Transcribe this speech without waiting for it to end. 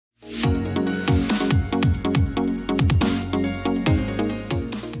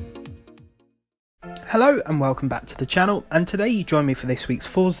Hello and welcome back to the channel, and today you join me for this week's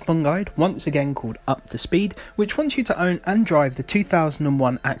Forzathon guide, once again called Up to Speed, which wants you to own and drive the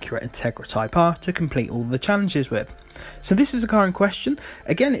 2001 Acura Integra Type R to complete all the challenges with. So this is the car in question.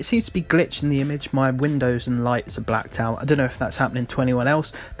 Again, it seems to be glitched in the image. My windows and lights are blacked out. I don't know if that's happening to anyone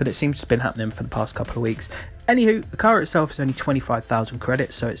else, but it seems to have been happening for the past couple of weeks. Anywho, the car itself is only 25,000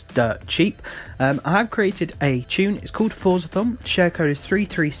 credits, so it's dirt cheap. I have created a tune. It's called Forzathon. Share code is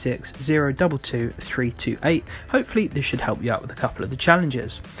 336022328. Hopefully this should help you out with a couple of the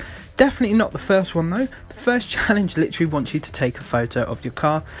challenges. Definitely not the first one though. The first challenge literally wants you to take a photo of your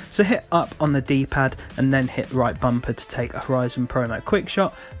car, so hit up on the D-pad and then hit the right bumper to take a Horizon Pro Max quick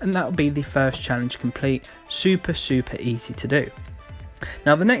shot, and that will be the first challenge complete. Super easy to do.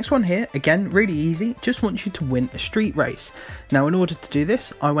 Now the next one here, again really easy, just wants you to win a street race. Now in order to do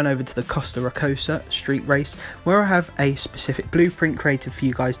this, I went over to the Costa Rocosa street race, where I have a specific blueprint created for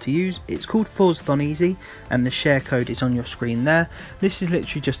you guys to use. It's called Forzathon Easy, and the share code is on your screen there. This is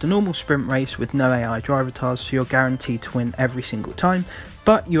literally just a normal sprint race with no AI driver tasks, so you're guaranteed to win every single time,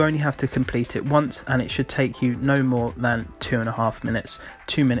 but you only have to complete it once, and it should take you no more than 2.5 minutes,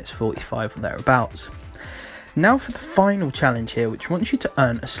 2 minutes 45 or thereabouts. Now for the final challenge here, which wants you to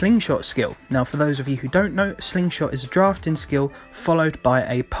earn a slingshot skill. Now for those of you who don't know, a slingshot is a drafting skill followed by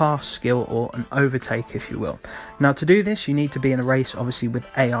a pass skill, or an overtake if you will. Now to do this you need to be in a race obviously with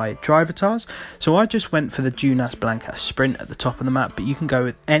AI driver tars, so I just went for the Junas Blanca sprint at the top of the map, but you can go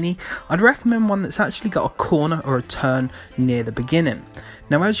with any. I'd recommend one that's actually got a corner or a turn near the beginning.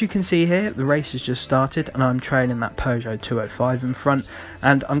 Now as you can see here, the race has just started and I'm trailing that Peugeot 205 in front,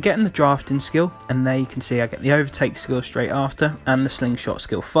 and I'm getting the drafting skill, and there you can see I get the overtake skill straight after, and the slingshot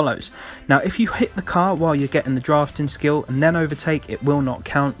skill follows. Now if you hit the car while you're getting the drafting skill and then overtake, it will not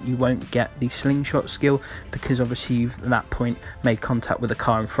count. You won't get the slingshot skill because obviously you've at that point made contact with the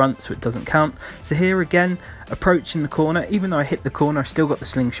car in front, so it doesn't count. So here again, approaching the corner, even though I hit the corner I still got the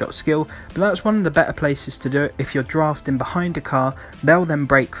slingshot skill, but that's one of the better places to do it. If you're drafting behind a car, they'll then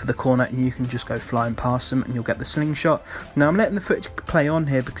brake for the corner and you can just go flying past them and you'll get the slingshot. Now I'm letting the footage play on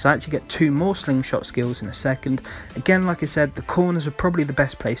here because I actually get 2 more slingshot skills in a second. Again, like I said, the corners are probably the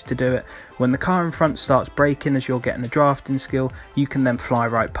best place to do it. When the car in front starts braking as you're getting a drafting skill, you can then fly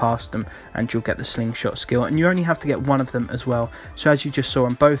right past them and you'll get the slingshot skill, and you only have to get one of them as well. So as you just saw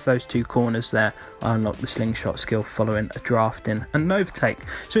on both those 2 corners there, I unlocked the slingshot skill following a drafting and an overtake.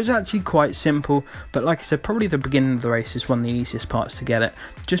 So it's actually quite simple, but like I said, probably the beginning of the race is one of the easiest parts to get it.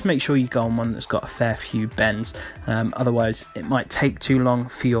 Just make sure you go on one that's got a fair few bends, otherwise it might take too long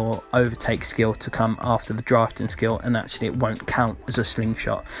for your overtake skill to come after the drafting skill, and actually it won't count as a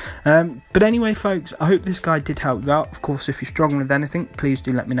slingshot. But anyway folks, I hope this guide did help you out. Of course, if you're struggling with anything, please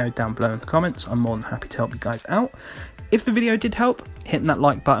do let me know down below in the comments. I'm more than happy to help you guys out. If the video did help, hitting that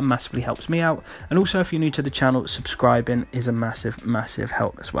like button massively helps me out, and also if you're new to the channel, subscribing is a massive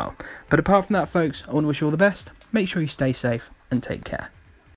help as well. But apart from that folks, I want to wish you all the best. Make sure you stay safe and take care.